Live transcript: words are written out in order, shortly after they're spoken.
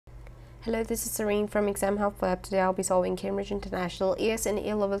Hello, this is Serene from Exam Help Lab. Today I'll be solving Cambridge International AS and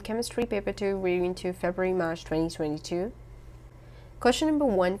A-Level Chemistry Paper 2 reading to February-March 2022. Question number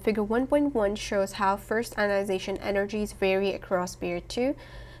 1. Figure 1.1 shows how first ionization energies vary across period 2.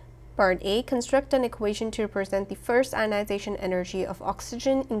 Part A. Construct an equation to represent the first ionization energy of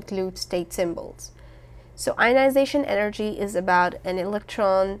oxygen, include state symbols. So ionization energy is about an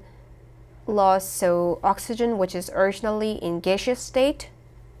electron loss. So oxygen, which is originally in gaseous state.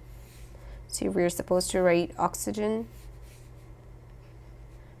 So we're supposed to write oxygen,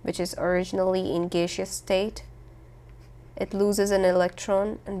 which is originally in gaseous state. It loses an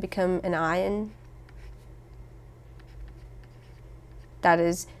electron and become an ion. That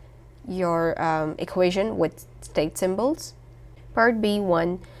is your equation with state symbols. Part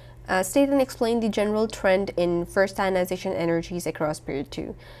B1. State and explain the general trend in first ionization energies across period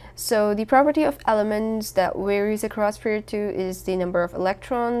 2. So the property of elements that varies across period 2 is the number of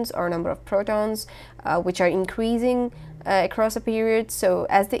electrons or number of protons, which are increasing across a period. So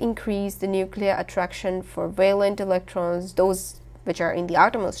as they increase, the nuclear attraction for valent electrons, those which are in the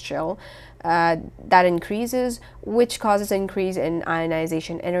outermost shell, that increases, which causes an increase in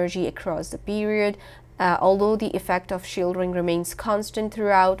ionization energy across the period. Although the effect of shielding remains constant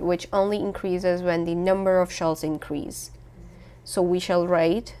throughout, which only increases when the number of shells increase. So we shall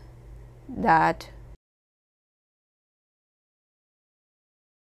write that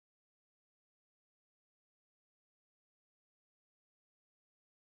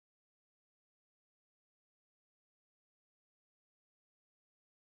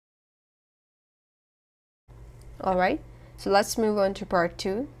alright, so let's move on to part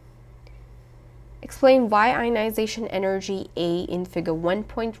 2. Explain why ionization energy A in figure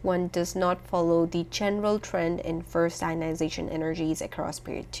 1.1 does not follow the general trend in first ionization energies across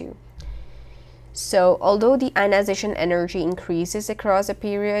period 2. So although the ionization energy increases across a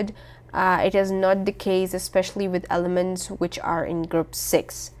period, it is not the case, especially with elements which are in group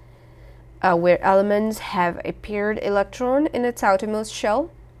 6, where elements have a paired electron in its outermost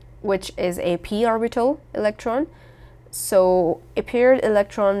shell, which is a p orbital electron. So a paired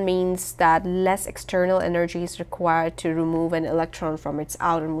electron means that less external energy is required to remove an electron from its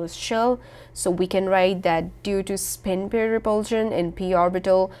outermost shell. So we can write that due to spin pair repulsion in p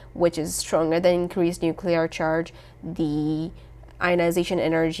orbital, which is stronger than increased nuclear charge, the ionization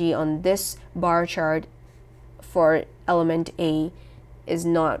energy on this bar chart for element A is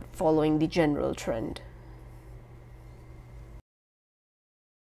not following the general trend.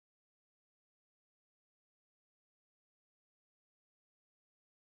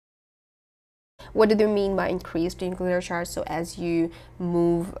 What do they mean by increased nuclear charge? So as you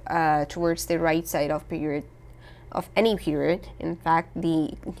move towards the right side of any period, in fact,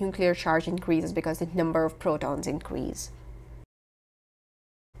 the nuclear charge increases because the number of protons increase.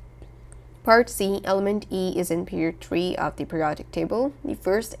 Part C, element E is in period 3 of the periodic table. The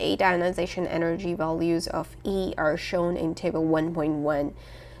first 8 ionization energy values of E are shown in table 1.1.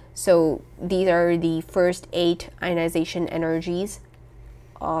 So these are the first 8 ionization energies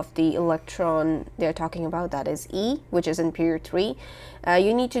of the electron they're talking about, that is E, which is in period 3.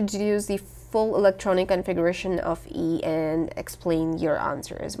 You need to deduce the full electronic configuration of E and explain your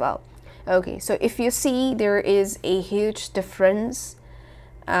answer as well. Okay, so if you see, there is a huge difference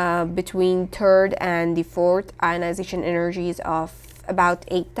between third and the fourth ionization energies of about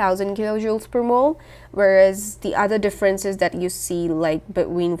 8,000 kilojoules per mole, whereas the other differences that you see, like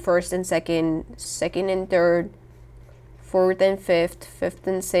between first and second, second and third, fourth and fifth, fifth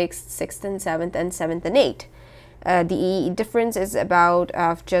and sixth, sixth and seventh, and seventh and eighth. The difference is about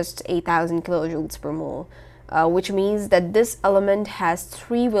just 8,000 kilojoules per mole, which means that this element has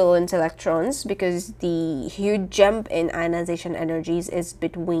 3 valence electrons, because the huge jump in ionization energies is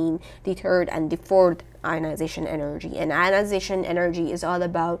between the third and the fourth ionization energy. And ionization energy is all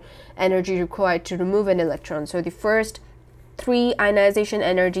about energy required to remove an electron. So the first 3 ionization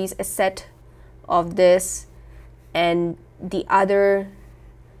energies, a set of this, and the other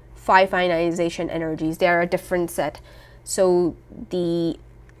 5 ionization energies, they are a different set. So the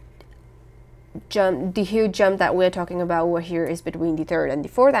huge jump that we're talking about over here is between the third and the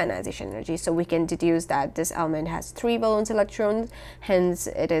fourth ionization energy. So we can deduce that this element has 3 valence electrons, hence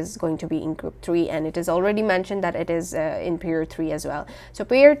it is going to be in group 3, and it is already mentioned that it is in period 3 as well. So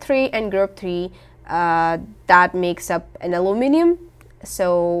period 3 and group 3, that makes up an aluminum,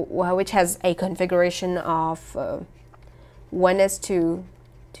 so which has a configuration of 1s2,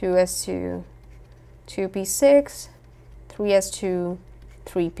 2s2, 2p6, 3s2,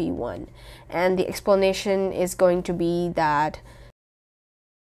 3p1. And the explanation is going to be that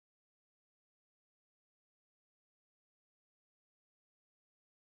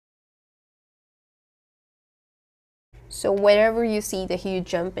So wherever you see the huge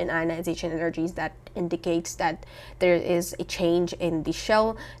jump in ionization energies, that indicates that there is a change in the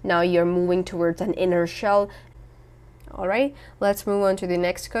shell. Now you're moving towards an inner shell. All right, let's move on to the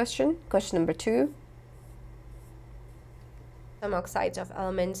next question. Question number 2. Some oxides of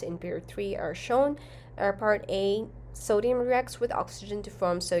elements in pair 3 are shown. Part A, sodium reacts with oxygen to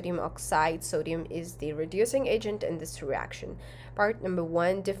form sodium oxide. Sodium is the reducing agent in this reaction. Part number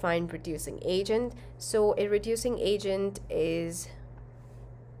 1, define reducing agent. So a reducing agent is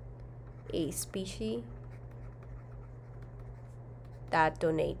a species that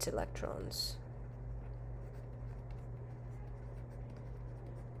donates electrons.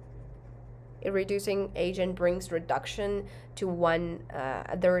 A reducing agent brings reduction to one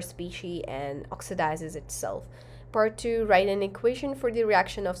other species and oxidizes itself. Part 2, write an equation for the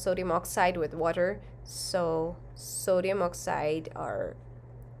reaction of sodium oxide with water. So sodium oxide or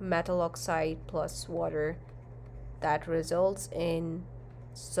metal oxide plus water, that results in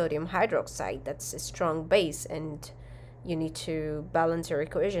sodium hydroxide. That's a strong base, and you need to balance your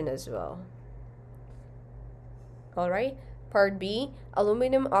equation as well. All right. Part B,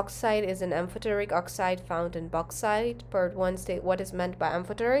 aluminum oxide is an amphoteric oxide found in bauxite. Part 1, state what is meant by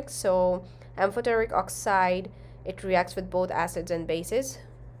amphoteric. So amphoteric oxide, it reacts with both acids and bases.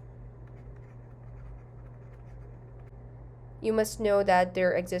 You must know that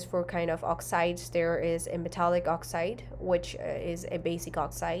there exists 4 kinds of oxides. There is a metallic oxide, which is a basic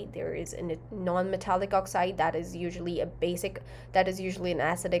oxide. There is a non-metallic oxide, that is usually an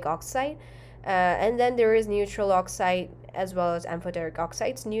acidic oxide. And then there is neutral oxide as well as amphoteric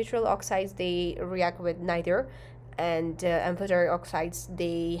oxides. Neutral oxides, they react with neither, and amphoteric oxides,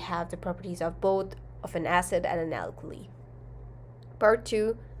 they have the properties of both of an acid and an alkali. Part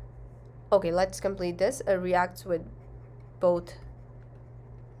 2, okay, let's complete this. It reacts with both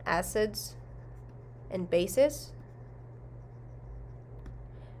acids and bases.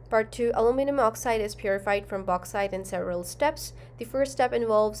 Part 2, aluminum oxide is purified from bauxite in several steps. The first step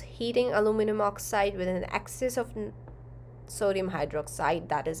involves heating aluminum oxide with an excess of sodium hydroxide,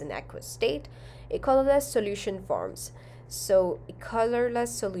 that is in aqueous state. A colorless solution forms. So a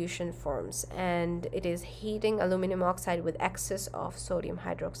colorless solution forms, and it is heating aluminum oxide with excess of sodium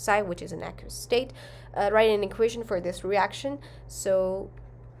hydroxide, which is in aqueous state. Write an equation for this reaction. So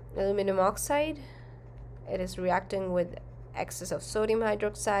aluminum oxide, it is reacting with excess of sodium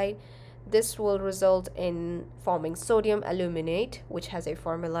hydroxide. This will result in forming sodium aluminate, which has a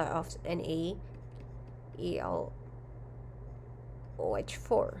formula of NaAlOH4.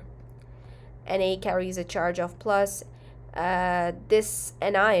 Na carries a charge of plus. This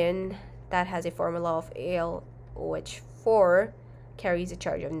anion that has a formula of AlOH4 carries a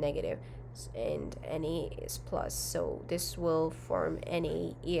charge of negative, and Na is plus, so this will form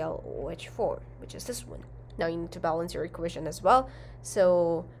NaAlOH4, which is this one. Now you need to balance your equation as well.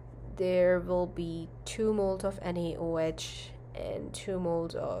 So there will be 2 moles of NaOH and 2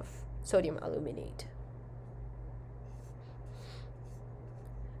 moles of sodium aluminate.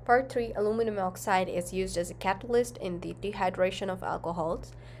 Part 3, aluminum oxide is used as a catalyst in the dehydration of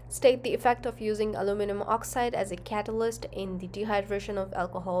alcohols. State the effect of using aluminum oxide as a catalyst in the dehydration of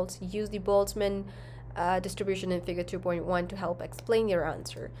alcohols. Use the Boltzmann distribution in figure 2.1 to help explain your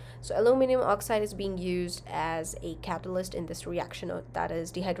answer. So aluminum oxide is being used as a catalyst in this reaction, that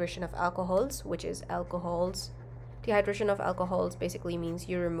is dehydration of alcohols, which is alcohols. Dehydration of alcohols basically means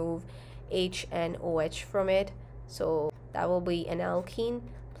you remove H and OH from it, so that will be an alkene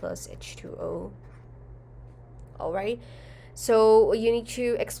plus H2O. Alright, so you need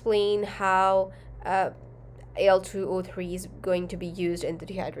to explain how Al2O3 is going to be used in the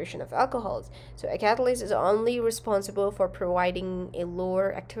dehydration of alcohols. So a catalyst is only responsible for providing a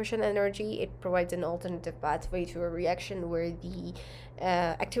lower activation energy. It provides an alternative pathway to a reaction where the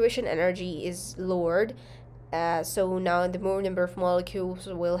activation energy is lowered. So now the more number of molecules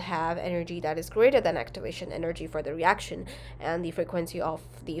will have energy that is greater than activation energy for the reaction, and the frequency of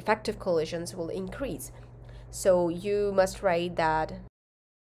the effective collisions will increase. So you must write that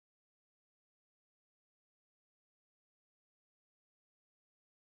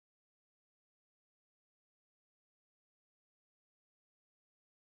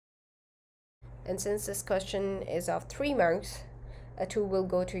and since this question is of 3 marks, 2 will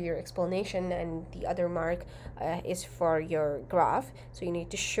go to your explanation and the other mark is for your graph. So you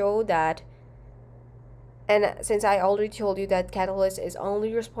need to show that, and since I already told you that catalyst is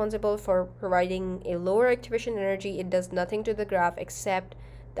only responsible for providing a lower activation energy, it does nothing to the graph except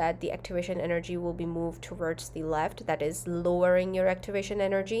that the activation energy will be moved towards the left, that is lowering your activation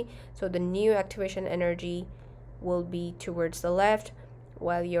energy. So the new activation energy will be towards the left,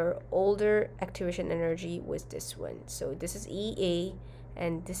 while your older activation energy was this one. So this is EA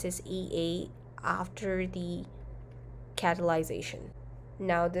and this is EA after the catalyzation.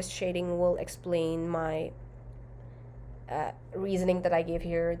 Now this shading will explain my reasoning that I gave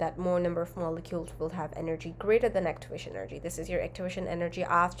here, that more number of molecules will have energy greater than activation energy. This is your activation energy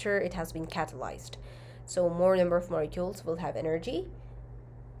after it has been catalyzed. So more number of molecules will have energy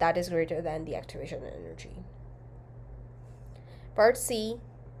that is greater than the activation energy. Part C,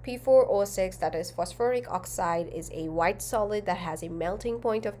 P4O6, that is phosphoric oxide, is a white solid that has a melting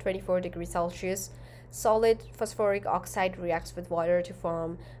point of 24 degrees Celsius. Solid phosphoric oxide reacts with water to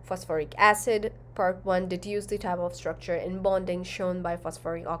form phosphoric acid. Part 1, deduce the type of structure and bonding shown by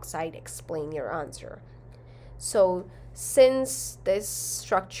phosphoric oxide. Explain your answer. So since this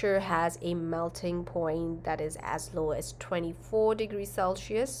structure has a melting point that is as low as 24 degrees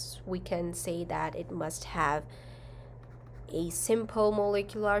Celsius, we can say that it must have a simple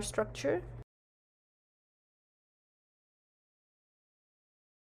molecular structure.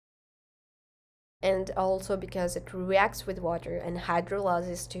 And also because it reacts with water and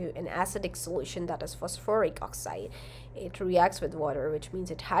hydrolyzes to an acidic solution, that is phosphoric oxide. It reacts with water, which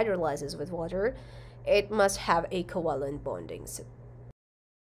means it hydrolyzes with water. It must have a covalent bonding.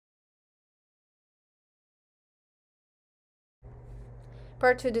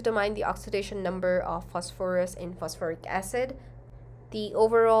 Part 2, determine the oxidation number of phosphorus in phosphoric acid. The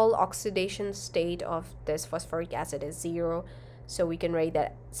overall oxidation state of this phosphoric acid is 0. So we can write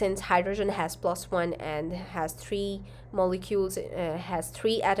that since hydrogen has +1 and has 3 molecules, has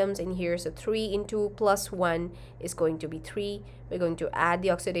 3 atoms in here, so 3 into +1 is going to be 3. We're going to add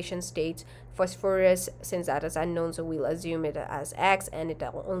the oxidation states. Phosphorus, since that is unknown, so we'll assume it as X, and it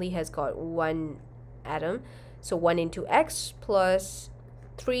only has got 1 atom. So 1 into X plus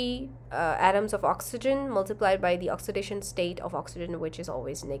 3 atoms of oxygen multiplied by the oxidation state of oxygen, which is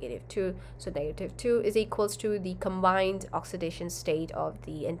always -2. So -2 is equals to the combined oxidation state of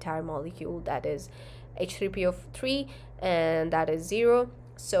the entire molecule, that is H3PO3, and that is 0.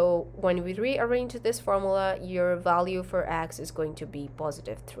 So when we rearrange this formula, your value for X is going to be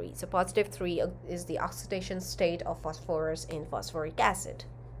 +3. So +3 is the oxidation state of phosphorus in phosphoric acid.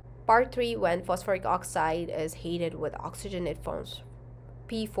 Part 3, when phosphoric oxide is heated with oxygen, it forms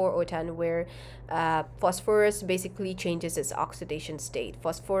P4O10, where phosphorus basically changes its oxidation state.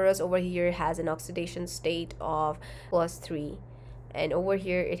 Phosphorus over here has an oxidation state of +3, and over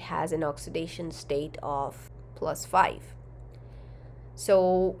here it has an oxidation state of +5.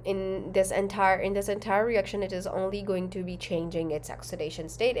 So in this entire reaction, it is only going to be changing its oxidation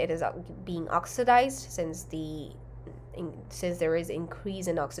state. It is being oxidized since there is increase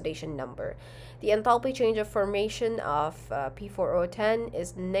in oxidation number. The enthalpy change of formation of P4O10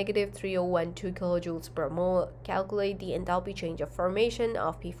 is -3012 kilojoules per mole. Calculate the enthalpy change of formation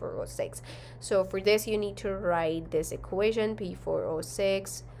of P4O6. So for this, you need to write this equation: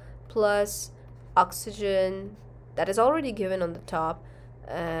 P4O6 plus oxygen, that is already given on the top,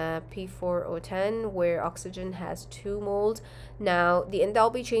 P4O10, where oxygen has 2 moles. Now the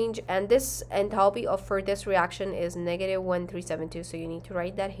enthalpy change, and this enthalpy for this reaction is -1372, so you need to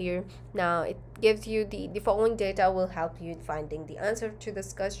write that here. Now it gives you the following data will help you in finding the answer to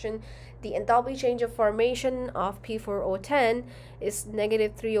this question. The enthalpy change of formation of P4O10 is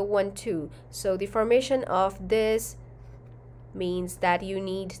 -3012. So the formation of this means that you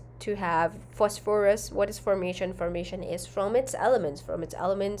need to have phosphorus. What is formation? Formation is from its elements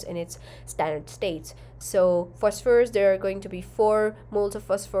in its standard states. So phosphorus, there are going to be 4 moles of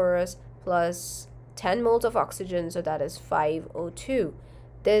phosphorus plus 10 moles of oxygen, so that is 5O2.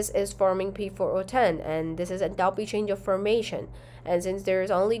 This is forming P4O10, and this is enthalpy change of formation. And since there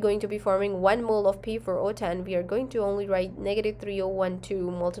is only going to be forming 1 mole of P4O10, we are going to only write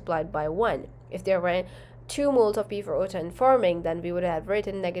 -3012 multiplied by 1. If there were 2 moles of P4O10 forming, then we would have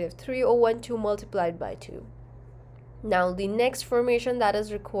written -3012 multiplied by 2. Now the next formation that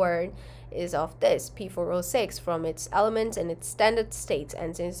is required is of this P4O6 from its elements and its standard states.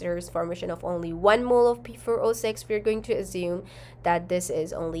 And since there is formation of only 1 mole of P4O6, we are going to assume that this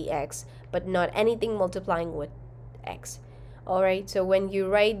is only X, but not anything multiplying with X. Alright, so when you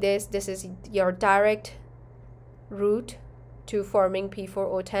write this is your direct route to forming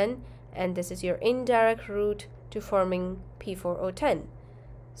P4O10, and this is your indirect route to forming P4O10.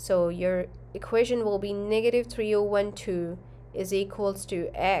 So your equation will be -3012 is equals to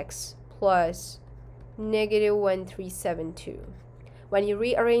X plus -1372. When you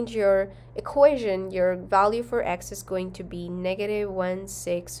rearrange your equation, your value for X is going to be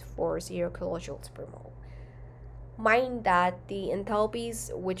 -1640 kilojoules per mole. mind that the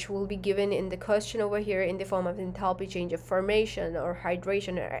enthalpies which will be given in the question over here in the form of enthalpy change of formation or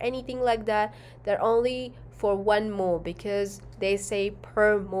hydration or anything like that, they're only for 1 mole because they say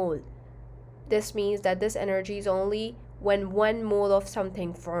per mole. This means that this energy is only when 1 mole of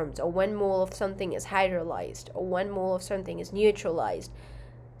something forms, or 1 mole of something is hydrolyzed, or 1 mole of something is neutralized.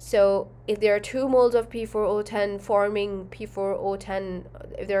 So if there are 2 moles of P4O10 forming P4O10,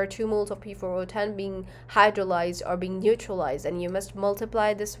 if there are 2 moles of P4O10 being hydrolyzed or being neutralized, then you must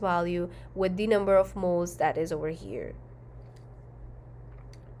multiply this value with the number of moles that is over here.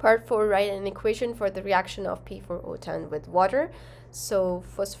 Part 4, write an equation for the reaction of P4O10 with water. So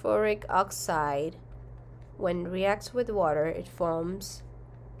phosphoric oxide, when reacts with water, it forms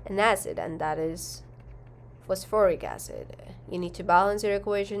an acid, and that is phosphoric acid. You need to balance your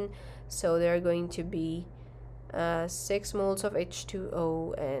equation, so there are going to be 6 moles of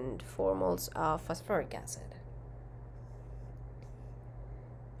H2O and 4 moles of phosphoric acid.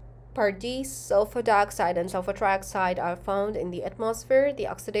 Part D, sulfur dioxide and sulfur trioxide are found in the atmosphere. The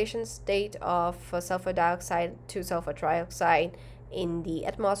oxidation state of sulfur dioxide to sulfur trioxide in the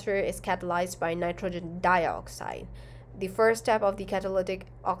atmosphere is catalyzed by nitrogen dioxide. The first step of the catalytic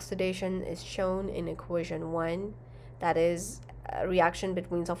oxidation is shown in equation 1, that is a reaction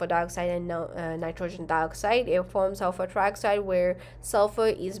between sulfur dioxide and nitrogen dioxide. It forms sulfur trioxide where sulfur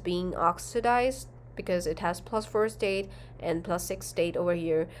is being oxidized because it has +4 state and +6 state over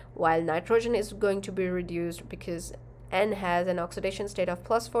here, while nitrogen is going to be reduced because N has an oxidation state of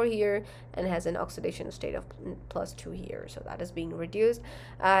 +4 here and has an oxidation state of +2 here, so that is being reduced.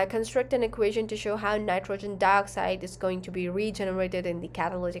 Construct an equation to show how nitrogen dioxide is going to be regenerated in the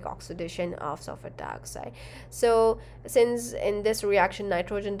catalytic oxidation of sulfur dioxide. So since in this reaction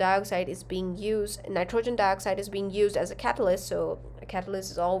nitrogen dioxide is being used as a catalyst, so a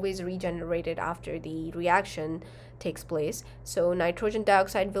catalyst is always regenerated after the reaction takes place, so nitrogen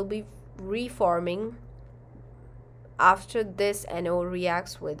dioxide will be reforming after this NO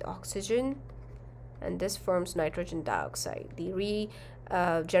reacts with oxygen, and this forms nitrogen dioxide, the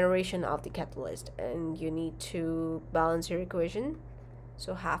regeneration of the catalyst, and you need to balance your equation,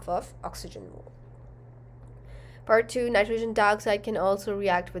 so half of oxygen mole. Part 2, nitrogen dioxide can also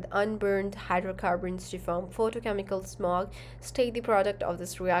react with unburned hydrocarbons to form photochemical smog. State the product of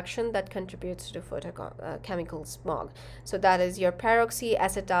this reaction that contributes to the photochemical smog. So that is your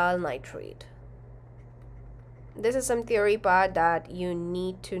peroxyacetyl nitrate. This is some theory part that you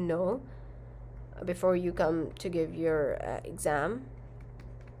need to know before you come to give your exam.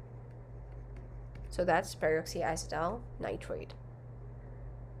 So that's peroxyacetyl nitrate.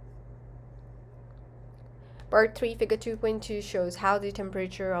 Part 3, figure 2.2 shows how the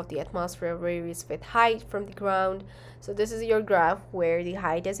temperature of the atmosphere varies with height from the ground. So this is your graph where the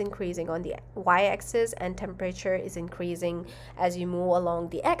height is increasing on the y-axis and temperature is increasing as you move along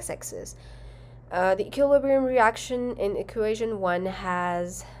the x-axis. The equilibrium reaction in equation 1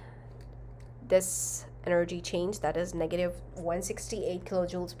 has this energy change, that is negative 168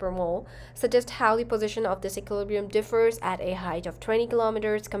 kilojoules per mole. Suggest how the position of this equilibrium differs at a height of 20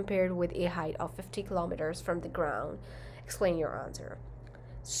 kilometers compared with a height of 50 kilometers from the ground. Explain your answer.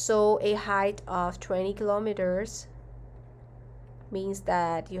 So a height of 20 kilometers means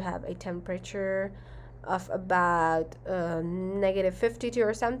that you have a temperature of about negative 52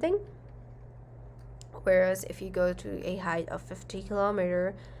 or something. Whereas if you go to a height of 50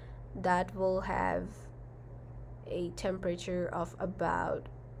 kilometer, that will have a temperature of about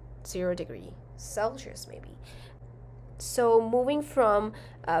 0 degrees Celsius maybe. So moving from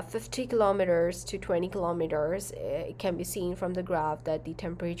 50 kilometers to 20 kilometers, it can be seen from the graph that the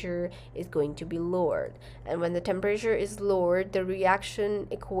temperature is going to be lowered. And when the temperature is lowered, the reaction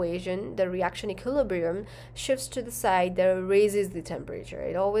equation, the reaction equilibrium shifts to the side that raises the temperature.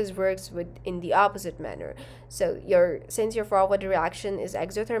 It always works in the opposite manner. So since your forward reaction is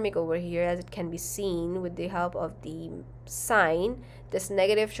exothermic over here, as it can be seen with the help of the sign, this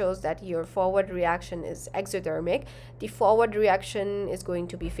negative shows that your forward reaction is exothermic. The forward reaction is going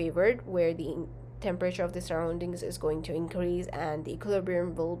to be favored, where the temperature of the surroundings is going to increase and the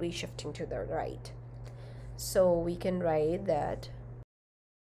equilibrium will be shifting to the right. So we can write that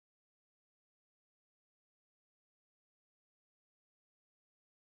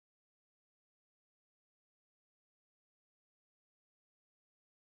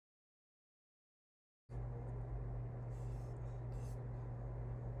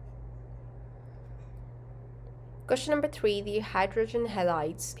Question number 3, the hydrogen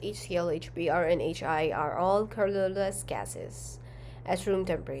halides HCl, HBr, and HI are all colorless gases at room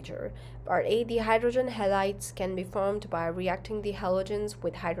temperature. Part A, the hydrogen halides can be formed by reacting the halogens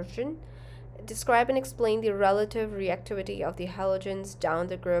with hydrogen. Describe and explain the relative reactivity of the halogens down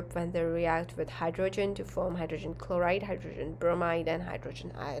the group when they react with hydrogen to form hydrogen chloride, hydrogen bromide, and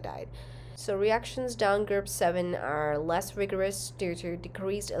hydrogen iodide. So reactions down group 7 are less rigorous due to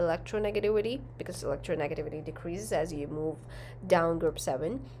decreased electronegativity, because electronegativity decreases as you move down group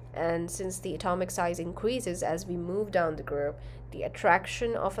 7. And since the atomic size increases as we move down the group, the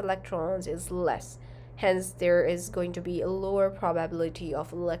attraction of electrons is less. Hence, there is going to be a lower probability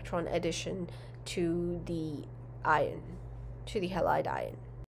of electron addition to the ion, to the halide ion.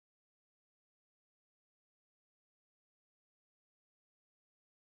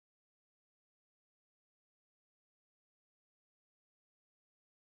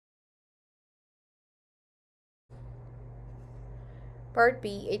 Part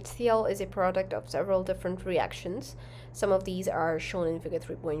B, HCl is a product of several different reactions. Some of these are shown in figure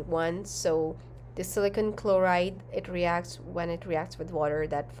 3.1. So the silicon chloride, when it reacts with water,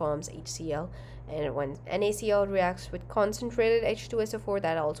 that forms HCl. And when NaCl reacts with concentrated H2SO4,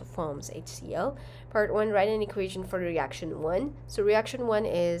 that also forms HCl. Part 1, write an equation for reaction 1. So reaction 1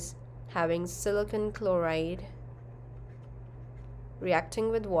 is having silicon chloride reacting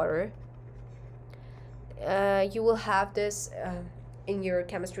with water. You will have this in your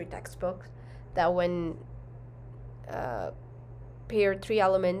chemistry textbook, that when pair 3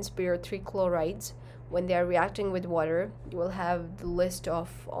 elements, pair 3 chlorides, when they are reacting with water, you will have the list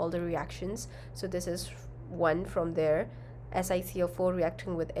of all the reactions. So this is one from there. SiCl4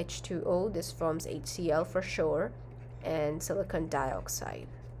 reacting with H2O, this forms HCl for sure, and silicon dioxide.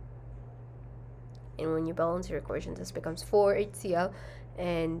 And when you balance your equation, this becomes 4 HCl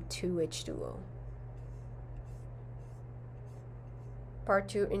and 2 H2O. Part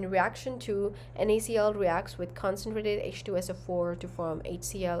 2, in reaction 2, NaCl reacts with concentrated H2SO4 to form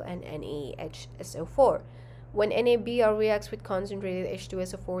HCl and NaHSO4. When NaBr reacts with concentrated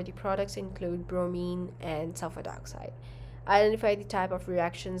H2SO4, the products include bromine and sulfur dioxide. Identify the type of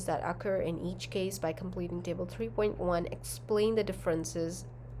reactions that occur in each case by completing table 3.1. Explain the differences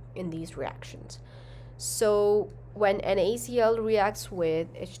in these reactions. So when NaCl reacts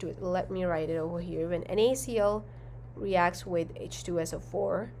with H2, let me write it over here. When NaCl reacts with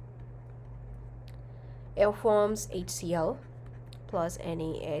H2SO4, it forms HCl plus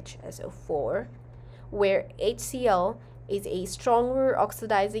NaHSO4, where HCl is a stronger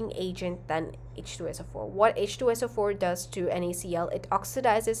oxidizing agent than H2SO4. What H2SO4 does to NaCl, it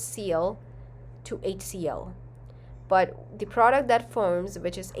oxidizes Cl to HCl. But the product that forms,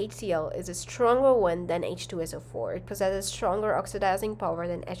 which is HCl, is a stronger one than H2SO4. It possesses stronger oxidizing power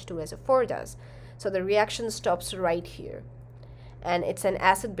than H2SO4 does. So the reaction stops right here. And it's an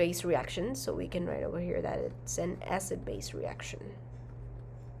acid-base reaction, so we can write over here that it's an acid-base reaction.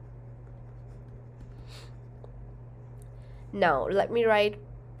 Now, let me write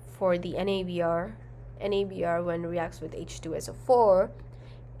for the NABR. NABR, when reacts with H2SO4,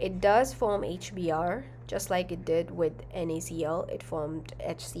 it does form HBr, just like it did with NaCl. It formed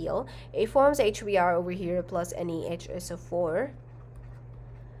HCl. It forms HBr over here plus NaHSO4.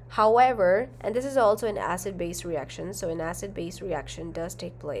 However, and this is also an acid-base reaction, so an acid-base reaction does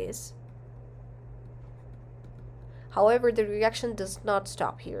take place. However, the reaction does not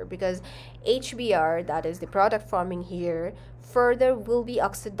stop here, because HBr, that is the product forming here, further will be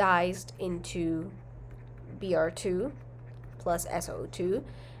oxidized into Br2 plus SO2,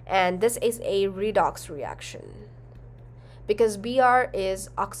 and this is a redox reaction, because Br is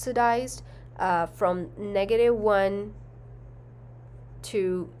oxidized from -1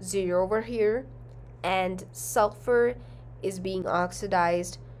 to 0 over here, and sulfur is being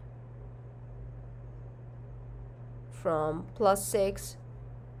oxidized from +6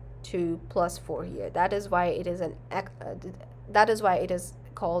 to +4 here. That is why it is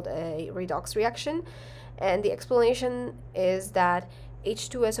called a redox reaction, and the explanation is that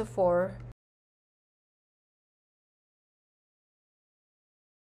H2SO4,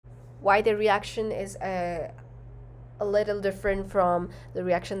 why the reaction is a little different from the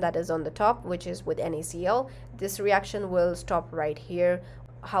reaction that is on the top, which is with NaCl. This reaction will stop right here.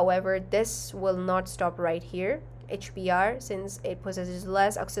 However, this will not stop right here, HBr, since it possesses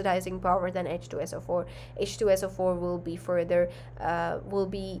less oxidizing power than H2SO4. H2SO4 will be further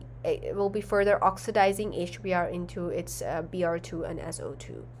further oxidizing HBr into its Br2 and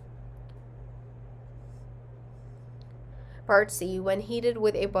SO2. Part C, when heated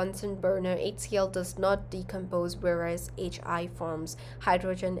with a Bunsen burner, HCl does not decompose, whereas HI forms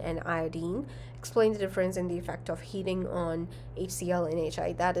hydrogen and iodine. Explain the difference in the effect of heating on HCl and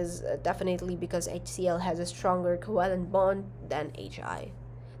HI. That is definitely because HCl has a stronger covalent bond than HI.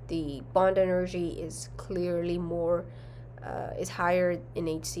 The bond energy is clearly more is higher in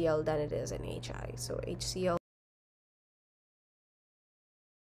HCl than it is in HI. So HCl.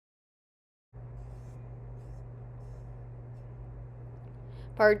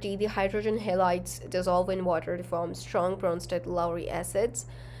 Part D, the hydrogen halides dissolve in water to form strong Bronsted-Lowry acids.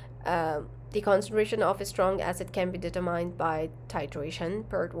 The concentration of a strong acid can be determined by titration.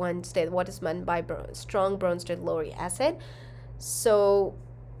 Part 1 state what is meant by strong Bronsted-Lowry acid. So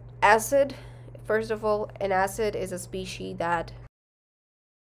acid, first of all, an acid is a species that,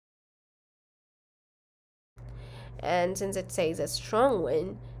 and since it says a strong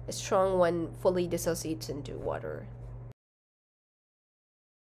one fully dissociates into water.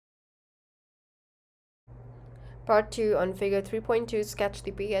 Part 2 on figure 3.2 sketch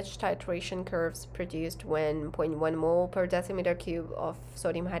the pH titration curves produced when 0.1 mole per decimeter cube of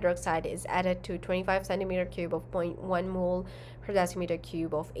sodium hydroxide is added to 25 centimeter cube of 0.1 mole per decimeter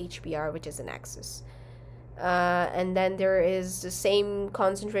cube of HBr, which is an axis. And then there is the same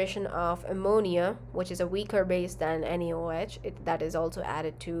concentration of ammonia, which is a weaker base than NaOH, that is also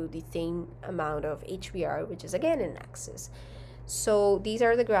added to the same amount of HBr, which is again an axis. So these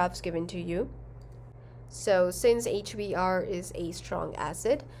are the graphs given to you. So since HBr is a strong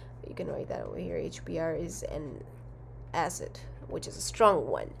acid, you can write that over here, HBr is an acid, which is a strong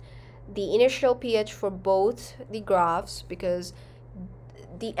one. The initial pH for both the graphs, because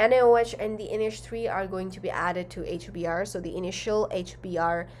the NaOH and the NH3 are going to be added to HBr, so the initial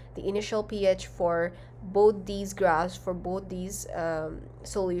HBr, the initial pH for both these graphs, for both these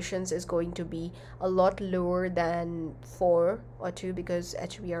solutions is going to be a lot lower than 4 or 2, because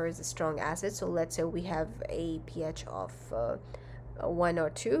HBr is a strong acid. So let's say we have a pH of 1 or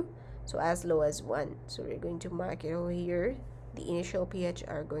 2, so as low as 1. So we're going to mark it over here. The initial pH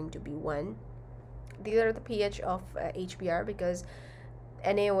are going to be 1. These are the pH of HBr, because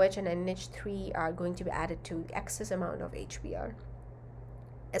NaOH and NH3 are going to be added to excess amount of HBr.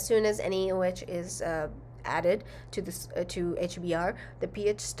 As soon as NaOH is added to this to HBr, the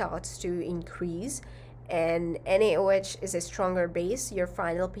pH starts to increase, and NaOH is a stronger base. Your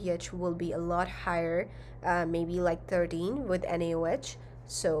final pH will be a lot higher, maybe like 13 with NaOH.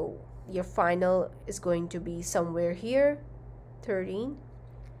 So your final is going to be somewhere here, 13.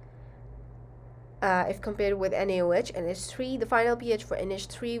 If compared with NaOH and NH3, the final pH for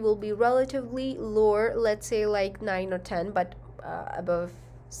NH3 will be relatively lower, let's say like 9 or 10, but above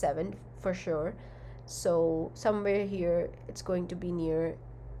 7 for sure. So somewhere here it's going to be near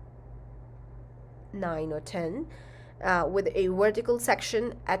 9 or 10, with a vertical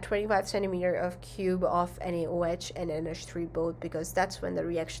section at 25 centimeter of cube of NaOH and NH3 both, because that's when the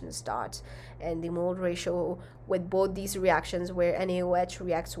reaction starts. And the mole ratio with both these reactions, where NaOH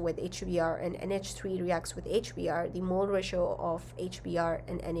reacts with HBr and NH3 reacts with HBr, the mole ratio of HBr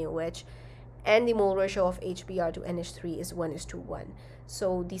and NaOH and the mole ratio of HBr to NH3 is 1:1.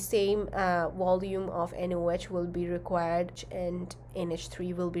 So the same volume of NaOH will be required and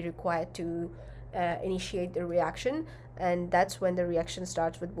NH3 will be required to initiate the reaction, and that's when the reaction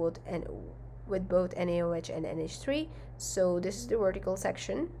starts with both NaOH and NH3. So this is the vertical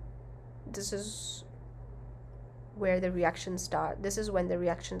section. This is where the reaction starts. This is when the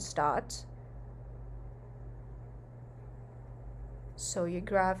reaction starts. So your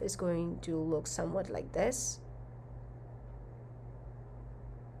graph is going to look somewhat like this.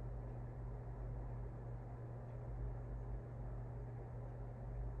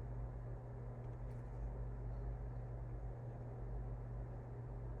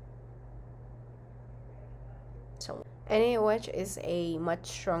 So NaOH is a much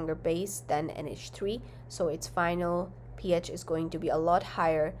stronger base than NH3, so its final pH is going to be a lot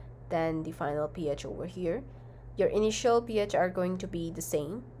higher than the final pH over here. Your initial pH are going to be the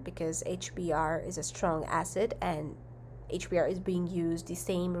same, because HBr is a strong acid and HBr is being used, the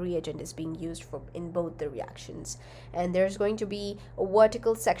same reagent is being used in both the reactions. And there's going to be a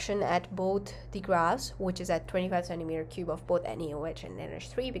vertical section at both the graphs, which is at 25 centimeter cube of both NaOH and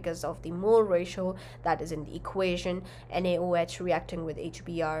NH3, because of the mole ratio that is in the equation, NaOH reacting with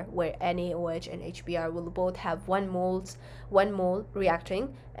HBr, where NaOH and HBr will both have 1 mole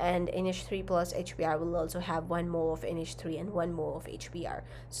reacting, and NH3 plus HBr will also have 1 mole of NH3 and 1 mole of HBr.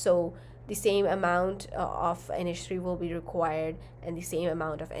 So the same amount of NH3 will be required, and the same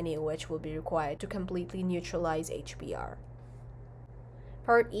amount of NaOH will be required to completely neutralize HBr.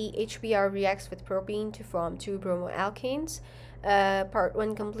 Part E, HBr reacts with propene to form 2 bromoalkanes. Part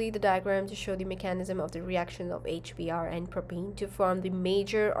 1, complete the diagram to show the mechanism of the reaction of HBr and propene to form the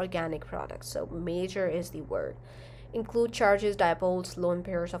major organic product. So major is the word. Include charges, dipoles, lone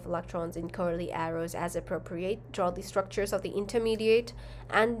pairs of electrons in curly arrows as appropriate. Draw the structures of the intermediate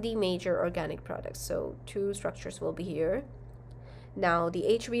and the major organic products. So two structures will be here. Now the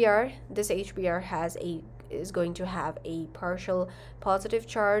HBr, this HBr is going to have a partial positive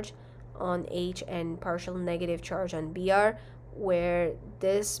charge on H and partial negative charge on Br, where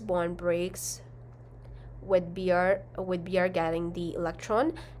this bond breaks with Br getting the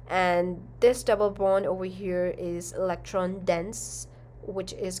electron, and this double bond over here is electron dense,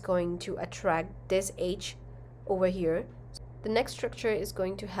 which is going to attract this H over here. The next structure is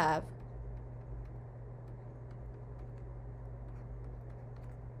going to have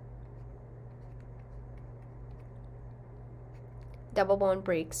double bond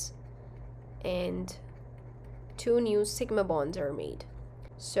breaks and two new sigma bonds are made.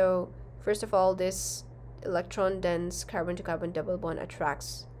 So first of all, this electron dense carbon to carbon double bond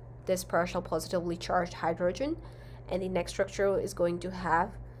attracts this partial positively charged hydrogen, and the next structure is going to have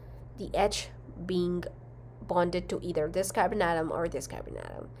the H being bonded to either this carbon atom or this carbon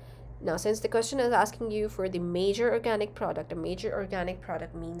atom. Now, since the question is asking you for the major organic product, a major organic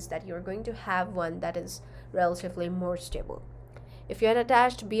product means that you're going to have one that is relatively more stable. If you had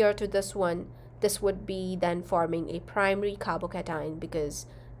attached Br to this one, this would be then forming a primary carbocation because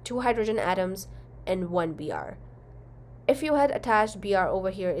two hydrogen atoms and one Br. If you had attached Br over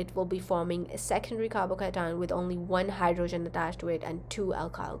here, it will be forming a secondary carbocation with only one hydrogen attached to it and two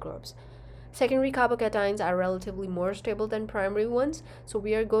alkyl groups. Secondary carbocations are relatively more stable than primary ones, so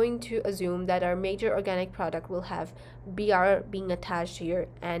we are going to assume that our major organic product will have Br being attached here,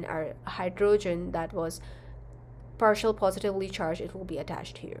 and our hydrogen that was partial positively charged, it will be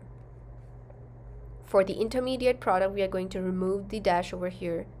attached here. For the intermediate product, we are going to remove the dash over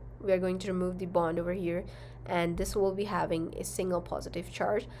here, we are going to remove the bond over here, and this will be having a single positive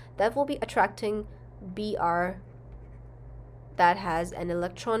charge that will be attracting Br that has an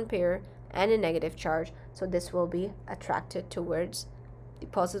electron pair and a negative charge, so this will be attracted towards the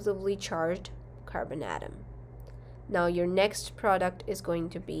positively charged carbon atom. Now your next product is going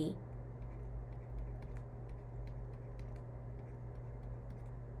to be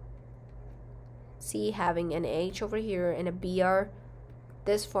C having an H over here and a Br.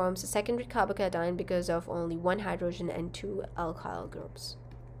 This forms a secondary carbocation because of only one hydrogen and two alkyl groups.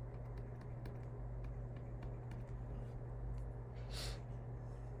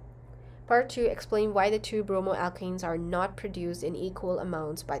 Part 2, explain why the two bromoalkanes are not produced in equal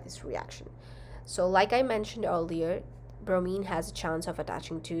amounts by this reaction. So like I mentioned earlier, bromine has a chance of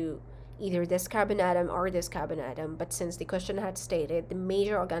attaching to either this carbon atom or this carbon atom, but since the question had stated the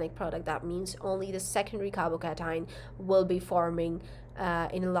major organic product, that means only the secondary carbocation will be forming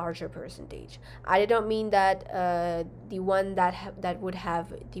in a larger percentage. I did not mean that the one that would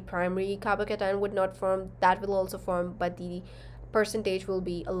have the primary carbocation would not form, that will also form, but the percentage will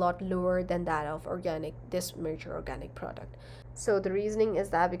be a lot lower than that of this major organic product. So the reasoning is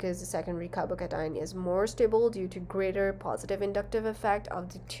that because the secondary carbocation is more stable due to greater positive inductive effect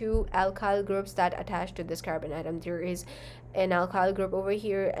of the two alkyl groups that attach to this carbon atom. There is an alkyl group over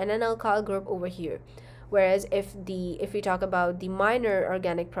here and an alkyl group over here. Whereas if we talk about the minor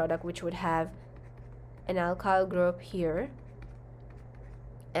organic product, which would have an alkyl group here,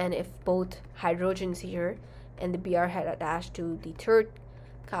 and if both hydrogens here and the Br had attached to the third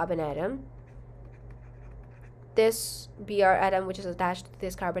carbon atom, this Br atom which is attached to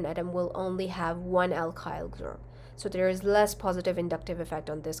this carbon atom will only have one alkyl group, so there is less positive inductive effect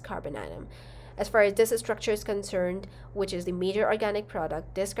on this carbon atom. As far as this structure is concerned, which is the major organic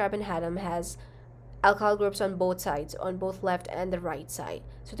product, this carbon atom has alkyl groups on both sides, on both left and the right side,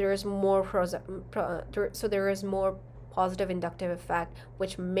 so there is more positive inductive effect,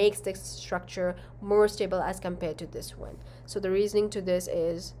 which makes this structure more stable as compared to this one. So the reasoning to this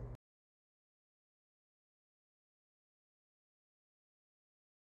is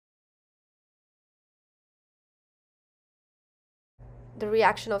the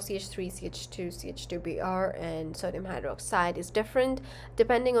reaction of CH3, CH2, CH2Br and sodium hydroxide is different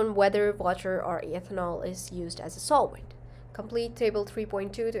depending on whether water or ethanol is used as a solvent. Complete table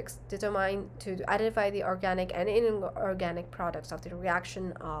 3.2 to identify the organic and inorganic products of the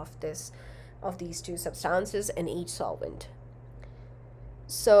reaction of these two substances in each solvent.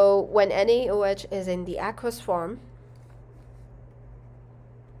 So when NaOH is in the aqueous form,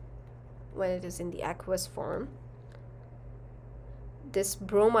 this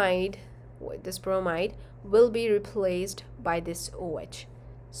bromide will be replaced by this OH.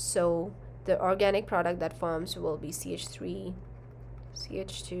 So the organic product that forms will be CH3,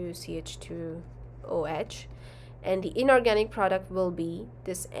 CH2, CH2OH, and the inorganic product will be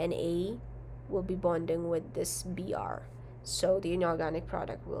this Na will be bonding with this Br. So the inorganic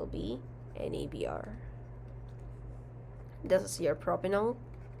product will be NABr. This is your propanol.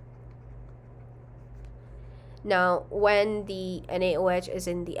 Now, when the NaOH is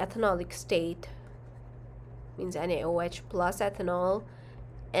in the ethanolic state, means NaOH plus ethanol,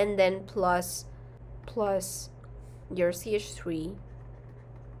 and then plus your CH3,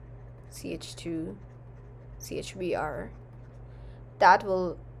 CH2, CHBr, that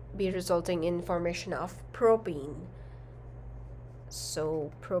will be resulting in formation of propene.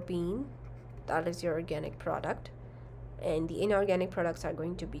 So propene, that is your organic product, and the inorganic products are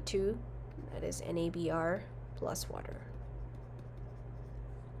going to be two, that is NABr plus water.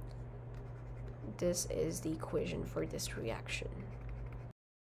 This is the equation for this reaction.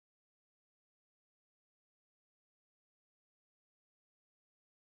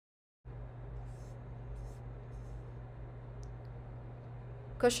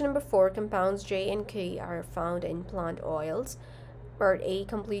 Question number 4, compounds J and K are found in plant oils. Part A,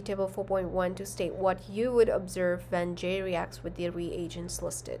 complete table 4.1 to state what you would observe when J reacts with the reagents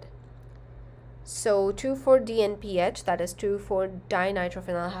listed. So 2,4-DNPH, that is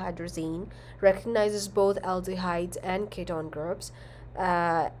 2,4-dinitrophenylhydrazine, recognizes both aldehydes and ketone groups,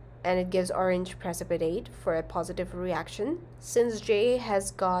 and it gives orange precipitate for a positive reaction. Since J has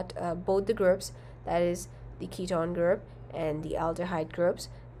got both the groups, that is the ketone group and the aldehyde groups,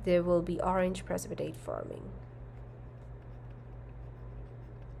 there will be orange precipitate forming.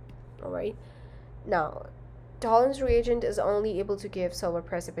 Alright, now Tollens reagent is only able to give silver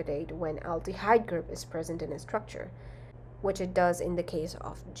precipitate when aldehyde group is present in a structure, which it does in the case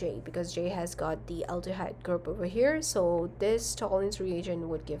of J, because J has got the aldehyde group over here, so this Tollens reagent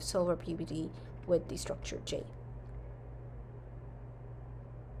would give silver PBD with the structure J.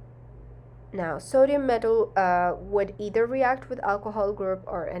 Now, sodium metal would either react with alcohol group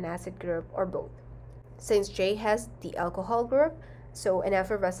or an acid group or both. Since J has the alcohol group, so an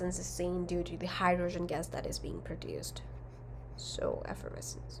effervescence is seen due to the hydrogen gas that is being produced. So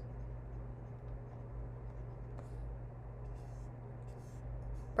effervescence.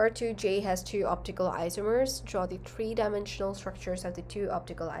 Part 2, J has two optical isomers. Draw the three-dimensional structures of the two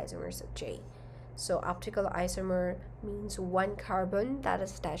optical isomers of J. So optical isomer means one carbon that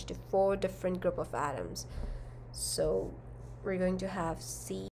is attached to four different group of atoms. So we're going to have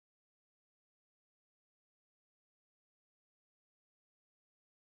CH3.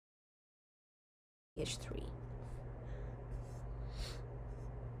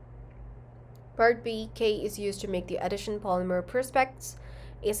 Part B, K is used to make the addition polymer perspex.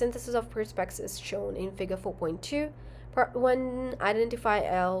 A synthesis of perspex is shown in figure 4.2. Part 1, identify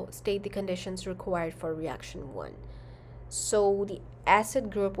L, state the conditions required for reaction 1. So the acid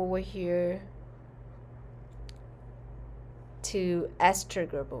group over here to ester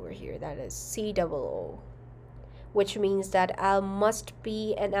group over here, that is COO, which means that L must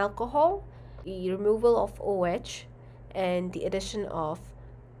be an alcohol. The removal of OH and the addition of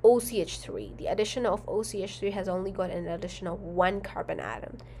OCH3. The addition of OCH3 has only got an addition of one carbon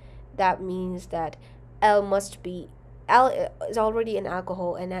atom. That means that L is already an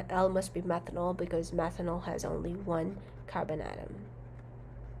alcohol, and that L must be methanol because methanol has only one carbon atom.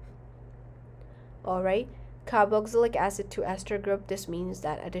 Alright, carboxylic acid to ester group. This means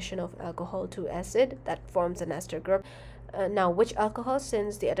that addition of alcohol to acid that forms an ester group. Now, which alcohol?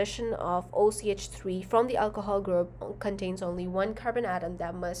 Since the addition of OCH3 from the alcohol group contains only one carbon atom,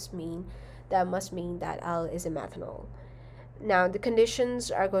 that must mean that L is a methanol. Now, the conditions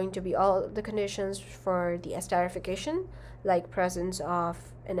are going to be all the conditions for the esterification, like presence of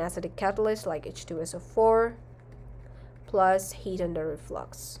an acidic catalyst like H2SO4 plus heat under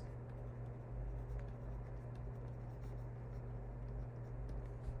reflux.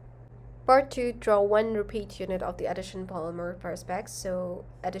 Part 2, draw one repeat unit of the addition polymer perspex. So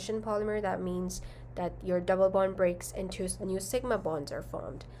addition polymer, that means that your double bond breaks and two new sigma bonds are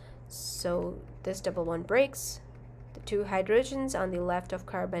formed. So this double bond breaks, the two hydrogens on the left of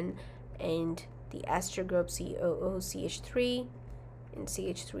carbon and the ester group COO, CH3 and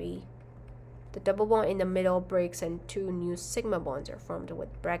CH3. The double bond in the middle breaks and two new sigma bonds are formed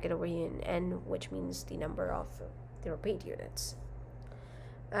with bracket over here in N, which means the number of the repeat units.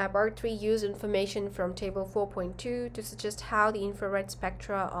 Part 3, use information from table 4.2 to suggest how the infrared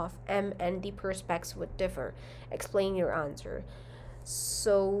spectra of M and D perspex would differ. Explain your answer.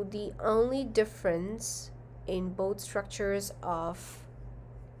 So the only difference in both structures of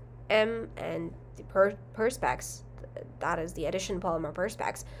M and the perspex, that is the addition polymer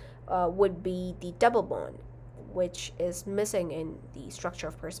perspex, would be the double bond, which is missing in the structure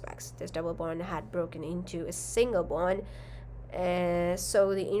of perspex. This double bond had broken into a single bond,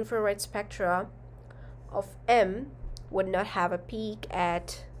 So the infrared spectra of M would not have a peak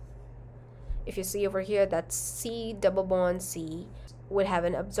at, if you see over here, that C double bond C would have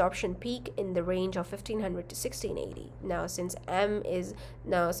an absorption peak in the range of 1500 to 1680. Now since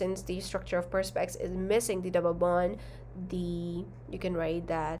since the structure of perspex is missing the double bond, you can write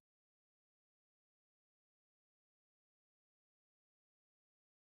that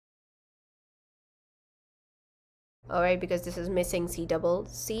alright, because this is missing C double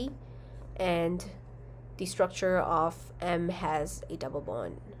C, and the structure of M has a double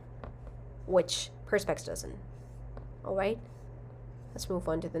bond, which perspex doesn't. Alright, let's move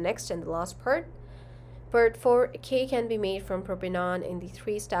on to the next and the last part. Part 4, K can be made from propanol in the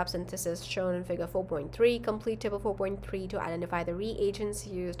 3-step synthesis shown in figure 4.3. Complete table 4.3 to identify the reagents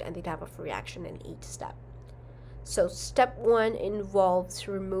used and the type of reaction in each step. So step 1 involves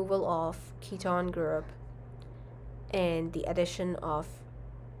removal of ketone group and the addition of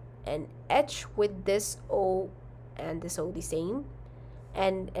an H with this O and this O the same,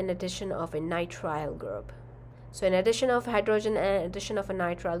 and an addition of a nitrile group. So an addition of hydrogen and addition of a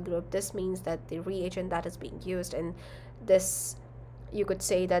nitrile group, this means that the reagent that is being used, and this, you could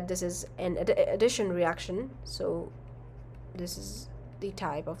say that this is an addition reaction. So this is the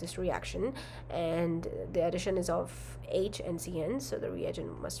type of this reaction, and the addition is of H and Cn, so the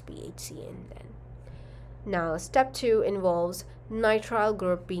reagent must be HCN then. Now step 2 involves nitrile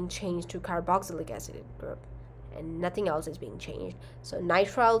group being changed to carboxylic acid group, and nothing else is being changed. So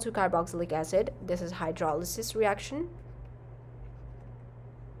nitrile to carboxylic acid, this is hydrolysis reaction.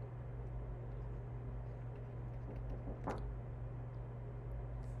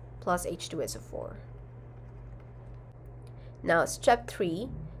 Plus H2SO4. Now step 3,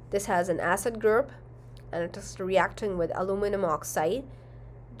 this has an acid group and it is reacting with aluminum oxide.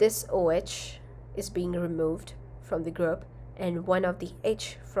 This OH is being removed from the group, and one of the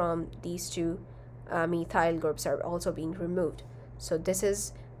H from these two methyl groups are also being removed. So this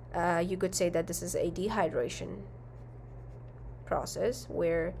is, you could say that this is a dehydration process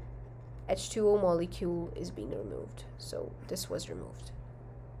where H2O molecule is being removed. So this was removed.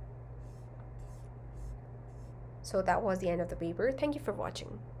 So that was the end of the paper. Thank you for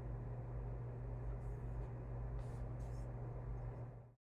watching.